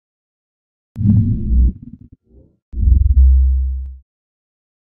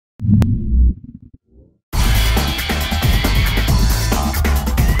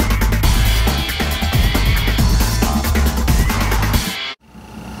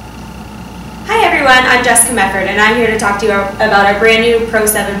everyone, I'm Jessica Mefford, and I'm here to talk to you about our brand new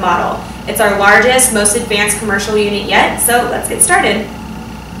Pro7 model. It's our largest, most advanced commercial unit yet, so let's get started.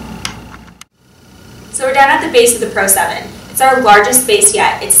 So we're down at the base of the Pro7. It's our largest base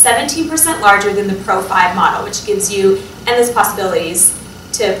yet. It's 17% larger than the Pro5 model, which gives you endless possibilities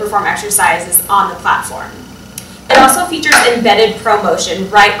to perform exercises on the platform. It also features embedded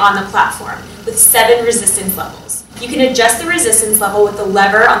ProMotion right on the platform with 7 resistance levels. You can adjust the resistance level with the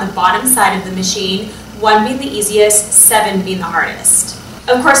lever on the bottom side of the machine, 1 being the easiest, 7 being the hardest.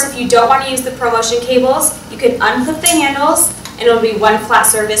 Of course, if you don't want to use the ProMotion cables, you can unclip the handles and it'll be one flat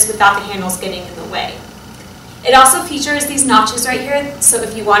surface without the handles getting in the way. It also features these notches right here, so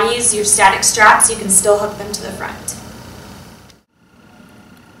if you want to use your static straps, you can still hook them to the front.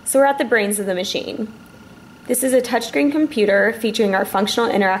 So we're at the brains of the machine. This is a touchscreen computer featuring our functional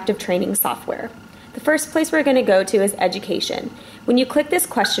interactive training software. The first place we're going to go to is education. When you click this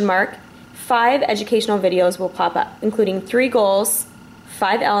question mark, 5 educational videos will pop up, including 3 goals,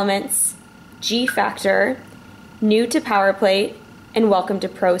 5 elements, G factor, new to power plate, and welcome to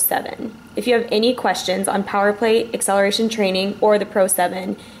Pro7. If you have any questions on power plate, acceleration training, or the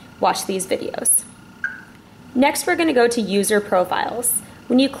Pro7, watch these videos. Next, we're going to go to user profiles.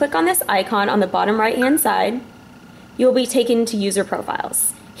 When you click on this icon on the bottom right-hand side, you'll be taken to user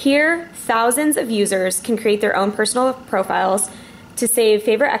profiles. Here, thousands of users can create their own personal profiles to save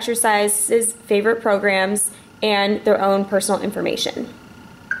favorite exercises, favorite programs, and their own personal information.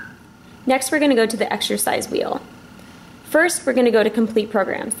 Next, we're going to go to the exercise wheel. First, we're going to go to complete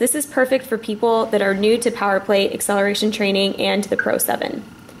programs. This is perfect for people that are new to power plate, acceleration training, and to the Pro7.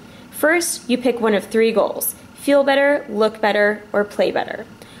 First, you pick one of 3 goals: feel better, look better, or play better.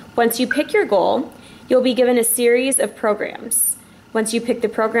 Once you pick your goal, you'll be given a series of programs. Once you pick the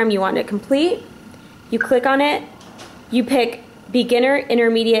program you want to complete, you click on it, you pick beginner,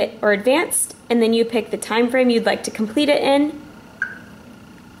 intermediate, or advanced, and then you pick the time frame you'd like to complete it in,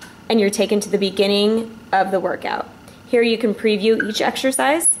 and you're taken to the beginning of the workout. Here you can preview each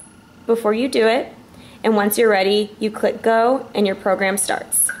exercise before you do it, and once you're ready, you click go and your program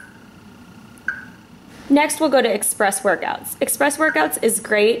starts. Next, we'll go to Express Workouts. Express Workouts is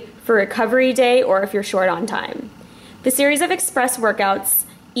great for recovery day or if you're short on time. The series of Express Workouts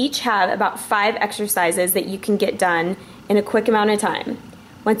each have about 5 exercises that you can get done in a quick amount of time.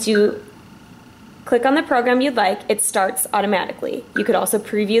 Once you click on the program you'd like, it starts automatically. You could also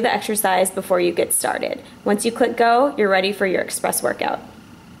preview the exercise before you get started. Once you click go, you're ready for your Express Workout.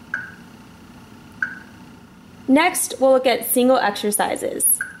 Next, we'll look at single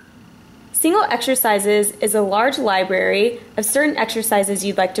exercises. Single exercises is a large library of certain exercises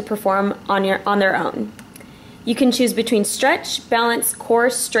you'd like to perform on their own. You can choose between stretch, balance,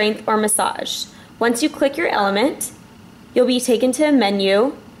 core, strength, or massage. Once you click your element, you'll be taken to a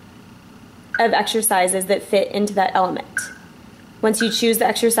menu of exercises that fit into that element. Once you choose the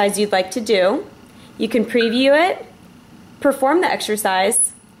exercise you'd like to do, you can preview it, perform the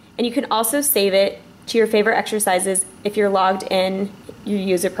exercise, and you can also save it to your favorite exercises if you're logged in your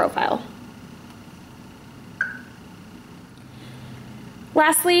user profile.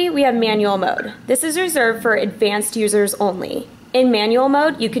 Lastly, we have manual mode. This is reserved for advanced users only. In manual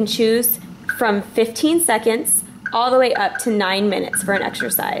mode, you can choose from 15 seconds all the way up to 9 minutes for an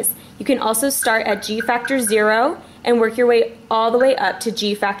exercise. You can also start at G factor 0 and work your way all the way up to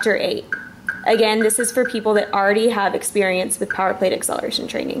G factor 8. Again, this is for people that already have experience with power plate acceleration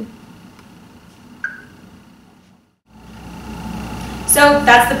training. So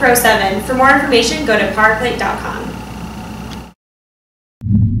that's the Pro7. For more information, go to powerplate.com.